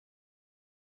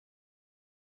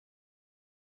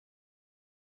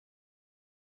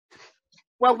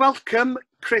Well, welcome,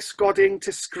 Chris Godding,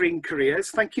 to Screen Careers.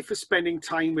 Thank you for spending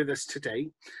time with us today.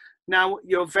 Now,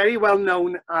 you're very well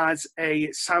known as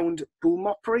a sound boom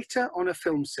operator on a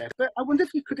film set, but I wonder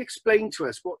if you could explain to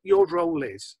us what your role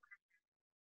is.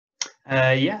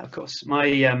 Yeah, of course.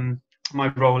 My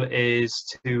role is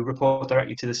to report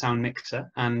directly to the sound mixer,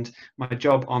 and my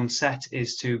job on set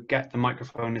is to get the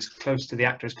microphone as close to the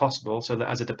actor as possible, so that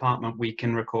as a department we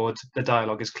can record the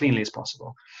dialogue as cleanly as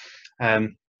possible.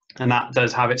 And that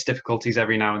does have its difficulties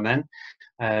every now and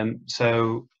then.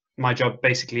 So my job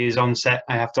basically is on set.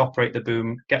 I have to operate the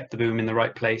boom, get the boom in the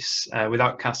right place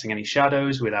without casting any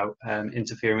shadows, without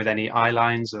interfering with any eye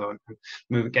lines or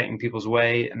getting people's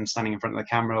way and standing in front of the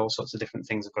camera, all sorts of different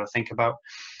things I've got to think about.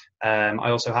 I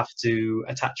also have to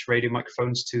attach radio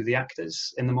microphones to the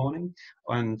actors in the morning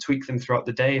and tweak them throughout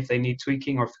the day if they need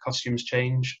tweaking or if the costumes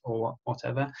change or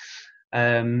whatever.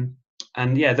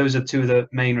 And yeah, those are two of the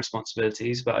main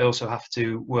responsibilities, but I also have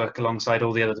to work alongside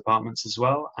all the other departments as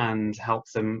well and help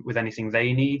them with anything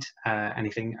they need,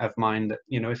 anything of mine that,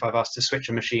 you know, if I've asked to switch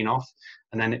a machine off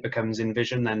and then it becomes in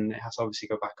vision, then it has to obviously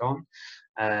go back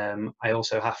on. I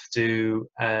also have to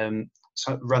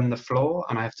run the floor,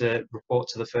 and I have to report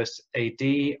to the first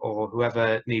AD or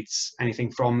whoever needs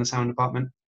anything from the sound department.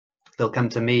 They'll come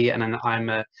to me, and then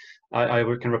I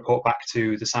can report back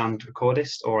to the sound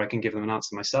recordist, or I can give them an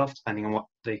answer myself, depending on what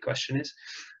the question is.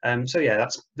 So yeah,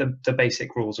 that's the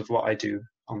basic rules of what I do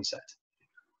on set.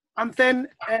 And then,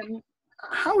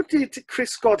 how did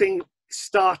Chris Godding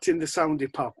start in the sound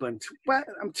department? Well,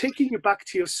 I'm taking you back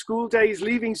to your school days,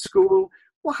 leaving school.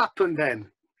 What happened then?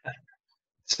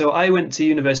 So I went to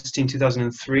university in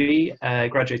 2003,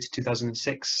 graduated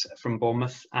 2006 from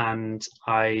Bournemouth, and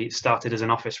I started as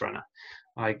an office runner.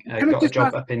 I got a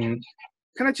job up in...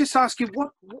 Can I just ask you,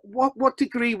 what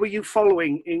degree were you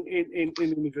following in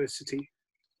university?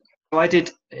 So I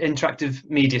did interactive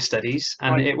media studies,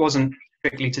 and Right. It wasn't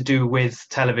strictly to do with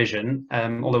television,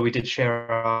 although we did share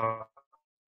our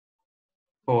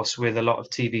course with a lot of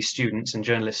TV students and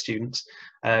journalist students.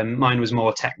 Mine was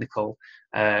more technical,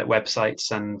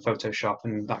 websites and Photoshop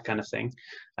and that kind of thing.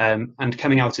 And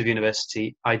coming out of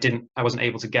university, I wasn't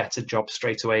able to get a job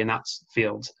straight away in that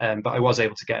field, but I was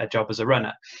able to get a job as a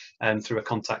runner through a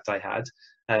contact I had,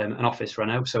 an office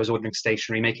runner. So I was ordering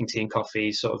stationery, making tea and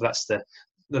coffee. Sort of that's the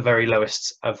very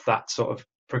lowest of that sort of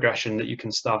progression that you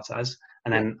can start as.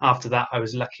 And then after that, I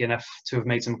was lucky enough to have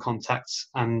made some contacts,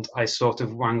 and I sort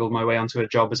of wangled my way onto a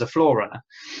job as a floor runner.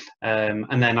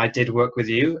 And then I did work with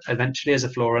you eventually as a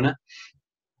floor runner.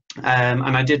 And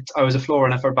I was a floor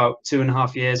runner for about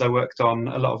 2.5 years. I worked on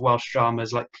a lot of Welsh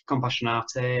dramas like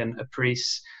Compassionate and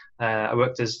Apris. I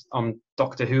worked on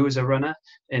Doctor Who as a runner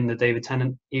in the David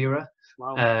Tennant era.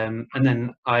 Wow. And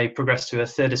then I progressed to a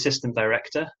third assistant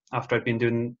director after I'd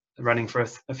been running for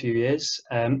a few years.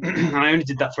 And I only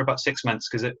did that for about 6 months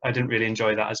because I didn't really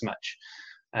enjoy that as much.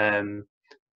 And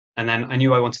then I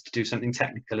knew I wanted to do something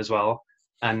technical as well.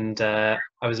 And I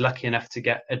was lucky enough to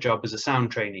get a job as a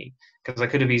sound trainee, because I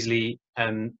could have easily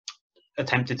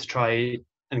attempted to try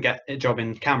and get a job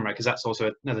in camera, because that's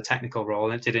also another technical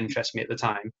role, and it did interest me at the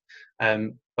time.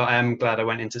 But I am glad I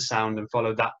went into sound and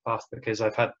followed that path, because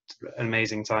I've had an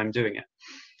amazing time doing it.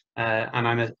 And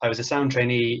I was a sound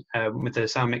trainee with a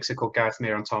sound mixer called Gareth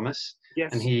Mearon-Thomas.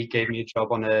 Yes. And he gave me a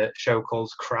job on a show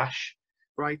called Crash.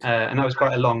 Right. And that was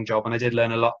quite a long job, and I did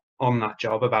learn a lot on that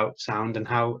job about sound and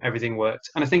how everything worked.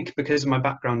 And I think because of my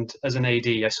background as an AD,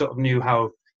 I sort of knew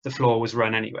how the floor was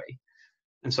run anyway.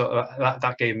 And so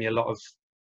that gave me a lot of,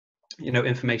 you know,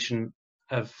 information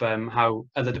of how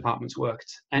other departments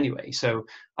worked anyway. So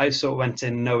I sort of went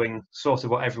in knowing sort of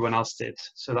what everyone else did.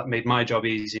 So that made my job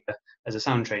easier as a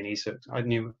sound trainee. So I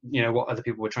knew, you know, what other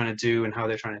people were trying to do and how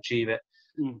they're trying to achieve it.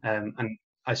 And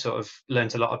I sort of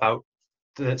learned a lot about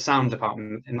the sound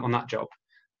department on that job.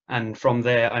 And from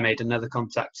there, I made another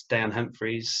contact, Dan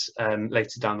Humphreys,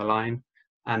 later down the line.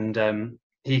 And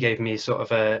he gave me sort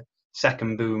of a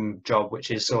second boom job,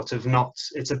 which is sort of not,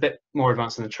 it's a bit more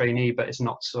advanced than a trainee, but it's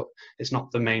not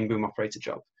the main boom operator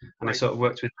job. And Right. I sort of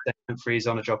worked with Dan Humphreys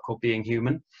on a job called Being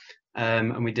Human.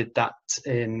 And we did that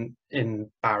in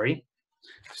Barry.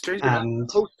 Strange, and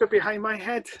poster behind my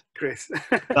head, Chris.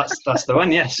 that's the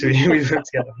one. Yes, we worked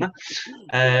together on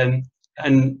that.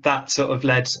 And that sort of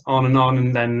led on,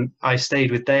 and then I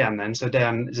stayed with Dayan then. So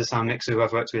Dayan is a sound mixer who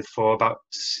I've worked with for about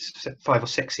 5 or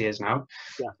 6 years now.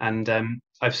 Yeah. And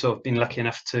I've sort of been lucky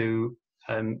enough to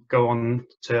go on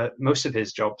to most of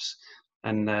his jobs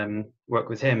and work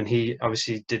with him. And he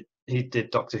obviously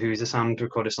did Doctor Who. He's a sound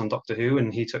recordist on Doctor Who,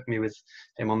 and he took me with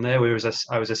him on there.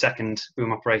 I was a second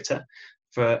boom operator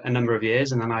for a number of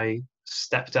years, and then I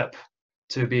stepped up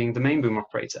to being the main boom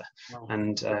operator. Wow.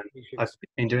 And I've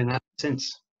been doing that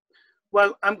since.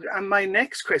 Well, and my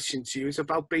next question to you is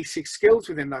about basic skills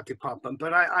within that department.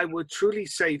 But I would truly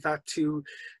say that to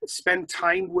spend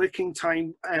time, working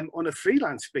time on a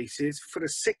freelance basis for a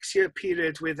 6-year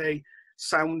period with a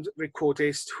sound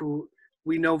recordist who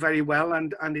we know very well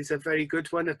and is a very good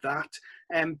one at that.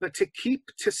 But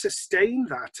to sustain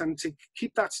that and to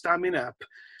keep that stamina up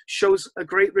shows a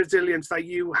great resilience that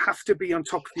you have to be on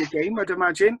top of your game, I'd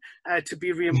imagine, to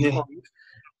be re-employed. Yeah.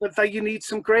 But that you need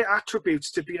some great attributes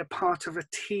to be a part of a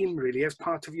team, really, as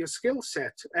part of your skill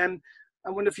set. I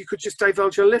wonder if you could just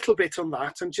divulge a little bit on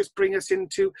that and just bring us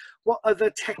into what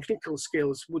other technical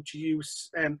skills would you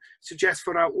suggest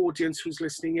for our audience who's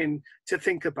listening in to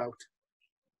think about?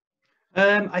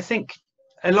 I think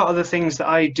a lot of the things that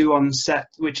I do on set,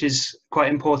 which is quite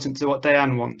important to what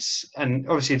Diane wants. And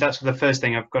obviously that's the first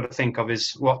thing I've got to think of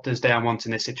is what does Diane want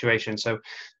in this situation? So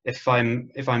if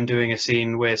I'm doing a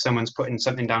scene where someone's putting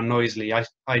something down noisily,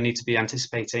 I need to be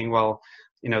anticipating, well,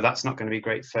 you know, that's not going to be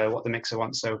great for what the mixer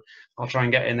wants. So I'll try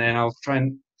and get in there and I'll try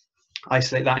and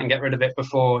isolate that and get rid of it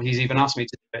before he's even asked me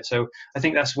to do it. So I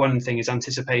think that's one thing, is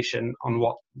anticipation on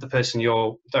what the person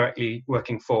you're directly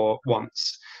working for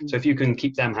wants. So if you can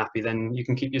keep them happy, then you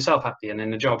can keep yourself happy and in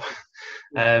the job.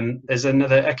 There's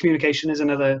communication is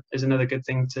another good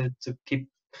thing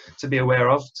to be aware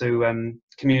of, to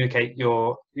communicate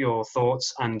your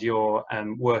thoughts and your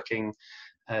working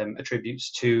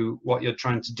attributes to what you're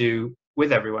trying to do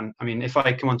with everyone. I mean, if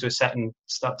I come onto a set and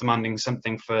start demanding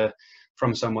something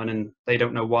from someone and they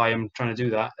don't know why I'm trying to do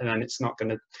that, and then it's not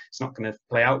going to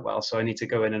play out well. So I need to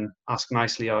go in and ask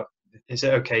nicely, is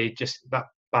it okay, just that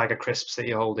bag of crisps that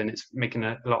you're holding, it's making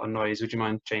a lot of noise, would you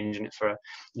mind changing it for a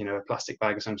plastic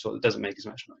bag of some sort that doesn't make as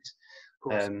much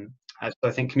noise? So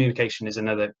I think communication is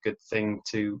another good thing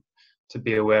to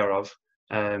be aware of,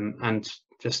 and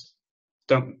just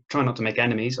try not to make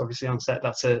enemies, obviously, on set.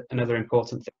 That's another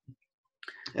important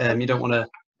thing. You don't want to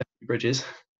burn bridges.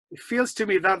 It feels to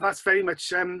me that that's very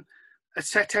much a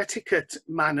set etiquette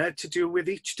manner to do with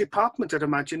each department, I'd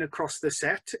imagine, across the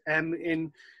set,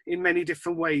 in many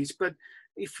different ways. But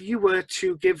if you were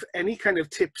to give any kind of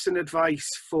tips and advice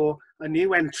for a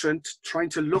new entrant trying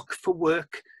to look for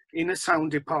work in a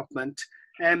sound department,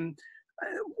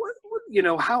 you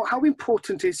know, how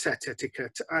important is set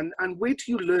etiquette, and where do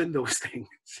you learn those things?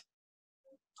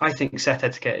 I think set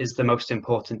etiquette is the most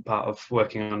important part of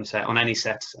working on a set, on any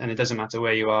set, and it doesn't matter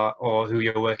where you are or who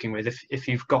you're working with. If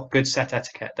you've got good set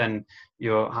etiquette, then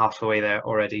you're half the way there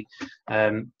already.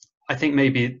 I think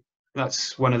maybe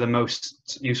that's one of the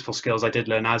most useful skills I did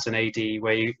learn as an AD,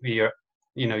 where you're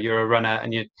a runner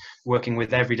and you're working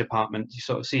with every department. You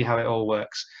sort of see how it all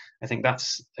works. I think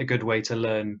that's a good way to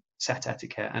learn set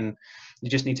etiquette, and you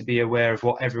just need to be aware of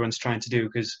what everyone's trying to do,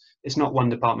 because it's not one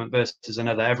department versus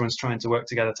another. Everyone's trying to work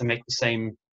together to make the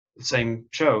same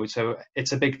show. So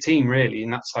it's a big team, really,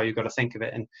 and that's how you've got to think of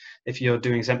it. And if you're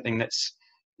doing something that's,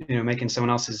 you know, making someone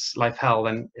else's life hell,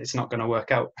 then it's not going to work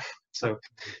out. So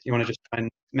you want to just try and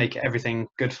make everything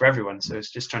good for everyone. So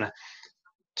it's just trying to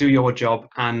do your job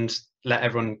and let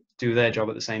everyone do their job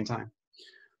at the same time.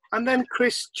 And then,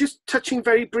 Chris, just touching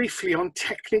very briefly on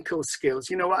technical skills,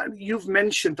 you know, you've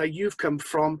mentioned that you've come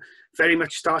from very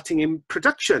much starting in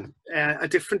production, a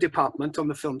different department on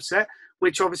the film set,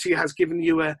 which obviously has given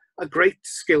you a great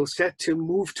skill set to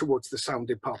move towards the sound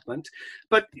department.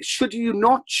 But should you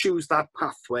not choose that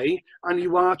pathway, and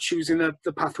you are choosing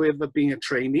the pathway of being a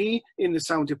trainee in the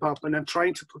sound department and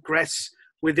trying to progress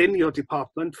within your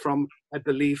department from, I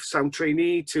believe, sound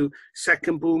trainee to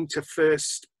second boom to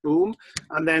first boom,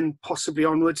 and then possibly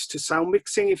onwards to sound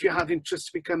mixing if you have interest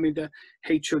in becoming the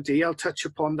HOD. I'll touch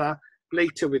upon that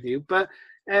later with you. But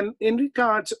in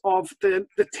regards of the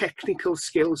technical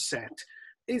skill set,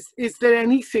 is there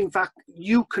anything that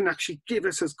you can actually give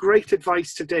us as great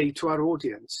advice today to our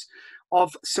audience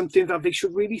of something that they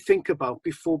should really think about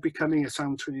before becoming a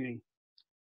sound trainee?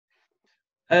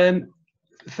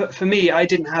 For me, I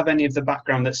didn't have any of the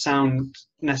background that sound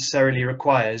necessarily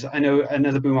requires. I know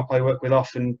another boom op I work with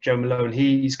often, Joe Malone,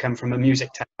 he's come from a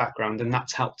music tech background, and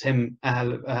that's helped him a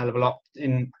hell of a lot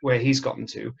in where he's gotten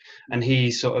to. And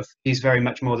he's very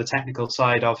much more the technical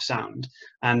side of sound.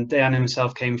 And Dan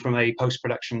himself came from a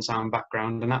post-production sound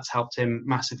background, and that's helped him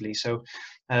massively. So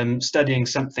studying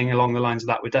something along the lines of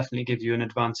that would definitely give you an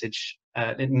advantage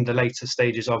in the later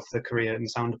stages of the career in the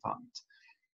sound department.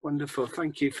 Wonderful.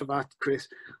 Thank you for that, Chris.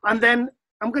 And then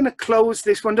I'm going to close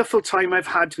this wonderful time I've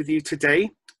had with you today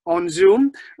on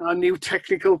Zoom, our new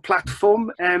technical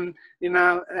platform in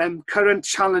our current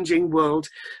challenging world.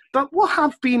 But what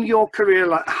have been your career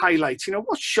highlights? You know,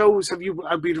 what shows have you,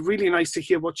 it'd be really nice to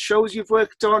hear what shows you've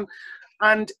worked on,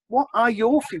 and what are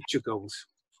your future goals?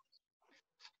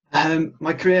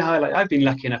 My career highlight, I've been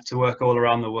lucky enough to work all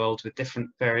around the world with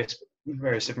various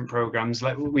different programs.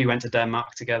 Like we went to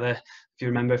Denmark together, if you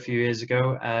remember, a few years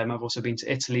ago. I've also been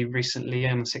to Italy recently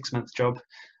on a 6-month job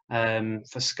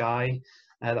for Sky.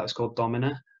 That was called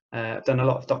Domina. I've done a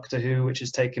lot of Doctor Who, which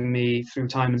has taken me through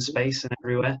time and space and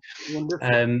everywhere.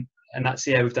 And that's,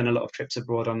 yeah, we've done a lot of trips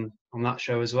abroad on that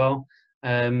show as well.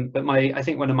 But I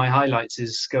think one of my highlights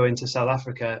is going to South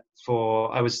Africa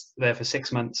I was there for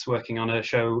 6 months working on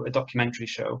a documentary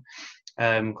show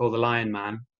called The Lion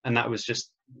Man, and that was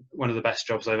just one of the best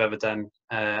jobs I've ever done.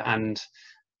 And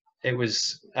it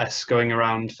was us going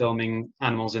around filming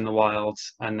animals in the wild,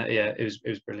 and yeah, it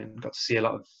was brilliant. Got to see a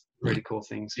lot of really cool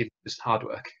things. It was hard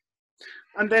work.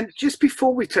 And then just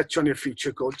before we touch on your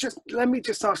future goal, let me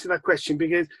ask you that question,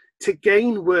 because to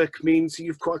gain work means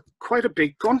you've got quite a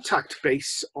big contact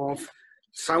base of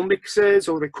sound mixers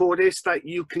or recordists that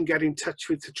you can get in touch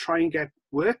with to try and get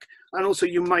work. And also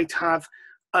you might have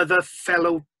other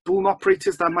fellow boom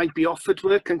operators that might be offered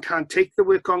work and can't take the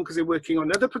work on because they're working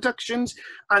on other productions,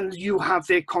 and you have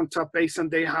their contact base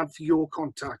and they have your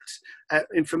contact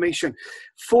information.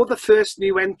 For the first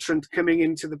new entrant coming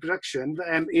into the production,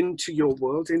 into your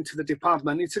world, into the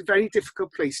department, it's a very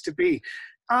difficult place to be.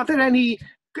 Are there any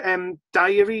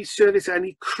diary service,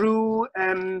 any crew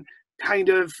kind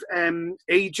of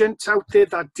agents out there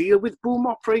that deal with boom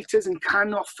operators and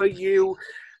can offer you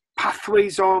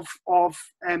pathways of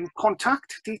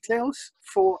contact details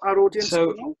for our audience?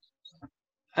 So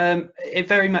it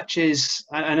very much is,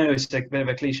 I know it's a bit of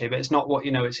a cliche, but it's not what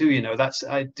you know, it's who you know.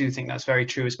 I do think that's very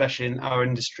true, especially in our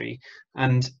industry.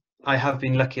 And I have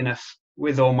been lucky enough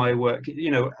with all my work,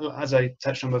 you know, as I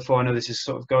touched on before, I know this is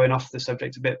sort of going off the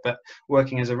subject a bit, but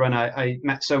working as a runner, I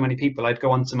met so many people. I'd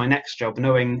go on to my next job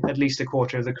knowing at least a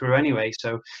quarter of the crew anyway.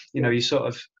 So, you know, you sort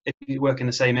of, if you work in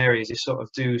the same areas, you sort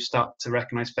of do start to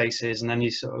recognize faces, and then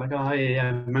you sort of like, oh yeah, I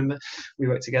remember we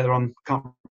worked together on, can't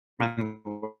remember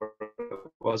what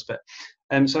it was, but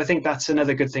so I think that's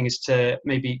another good thing, is to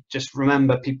maybe just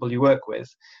remember people you work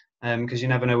with, because you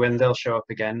never know when they'll show up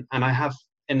again. And I have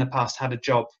in the past had a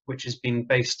job which has been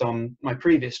based on my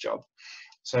previous job,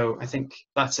 so I think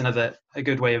that's a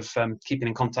good way of keeping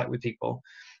in contact with people,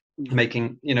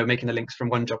 making the links from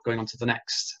one job going on to the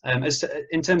next.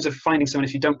 In terms of finding someone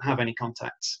if you don't have any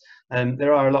contacts,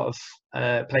 there are a lot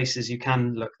of places you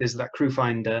can look. There's that Crew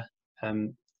Finder.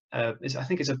 I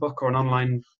think it's a book or an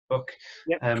online book,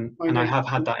 and I have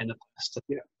had that in the past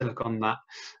to look on that.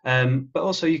 But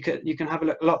also you can have a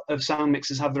look. A lot of sound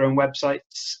mixers have their own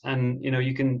websites, and you know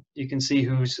you can see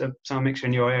who's a sound mixer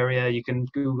in your area. You can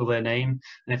Google their name,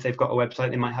 and if they've got a website,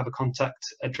 they might have a contact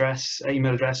address,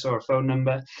 email address, or a phone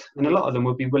number. And a lot of them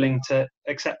will be willing to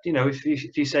accept. You know, if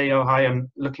you say, "Oh, hi, I'm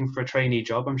looking for a trainee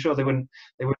job," I'm sure they wouldn't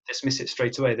dismiss it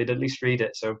straight away. They'd at least read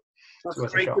it. So that's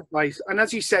great advice. And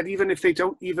as you said, even if they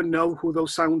don't even know who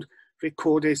those sound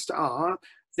recordists are,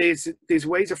 there's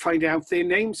ways of finding out their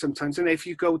names sometimes. And if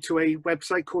you go to a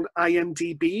website called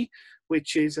IMDb,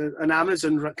 which is an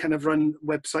Amazon kind of run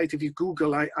website, if you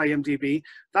Google IMDb,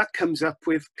 that comes up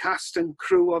with cast and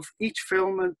crew of each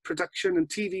film and production and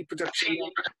TV production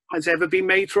that has ever been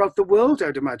made throughout the world,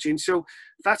 I'd imagine. So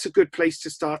that's a good place to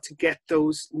start to get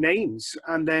those names,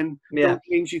 and then those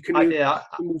names you can use to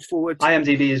move forward.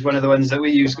 IMDb is one of the ones that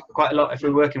we use quite a lot if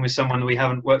we're working with someone we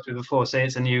haven't worked with before. Say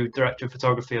it's a new director of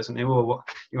photography or something. Or what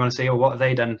you want to see, or what have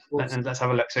they done? And let's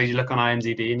have a look. So you look on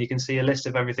IMDb and you can see a list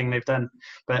of everything they've done.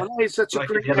 But it's such a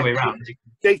great the other way around,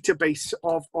 database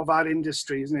of our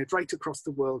industry, isn't it? Right across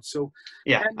the world. So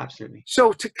yeah, absolutely.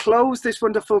 So to close this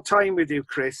wonderful time with you,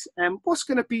 Chris, what's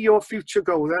going to be your future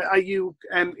goal? Are you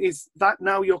is that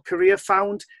now your career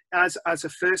found as a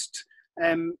first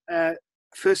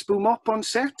boom op on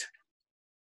set?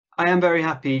 I am very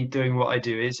happy doing what I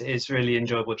do. It's really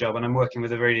enjoyable job, and I'm working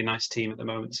with a really nice team at the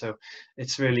moment. So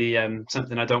it's really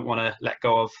something I don't want to let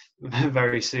go of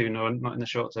very soon, or not in the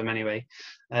short term anyway.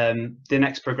 The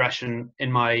next progression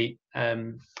in my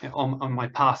on my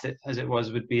path, as it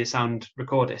was, would be a sound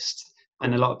recordist.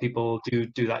 And a lot of people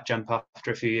do that jump after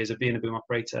a few years of being a boom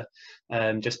operator,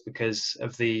 just because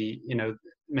of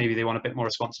maybe they want a bit more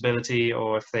responsibility,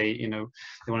 or if they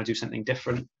want to do something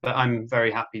different. But I'm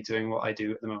very happy doing what I do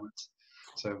at the moment.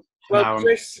 So well,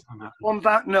 Chris, on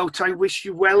that note, I wish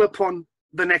you well upon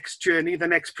the next journey, the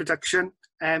next production,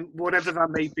 whatever that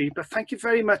may be. But thank you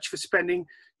very much for spending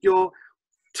your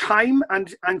time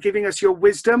and giving us your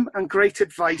wisdom and great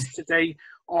advice today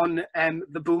on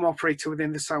the boom operator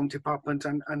within the sound department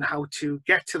and how to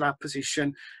get to that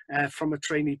position from a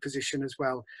trainee position as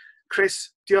well.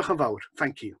 Chris, diolch yn fawr.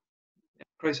 Thank you.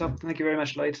 Croeso. Thank you very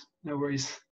much, Lloyd. No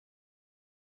worries.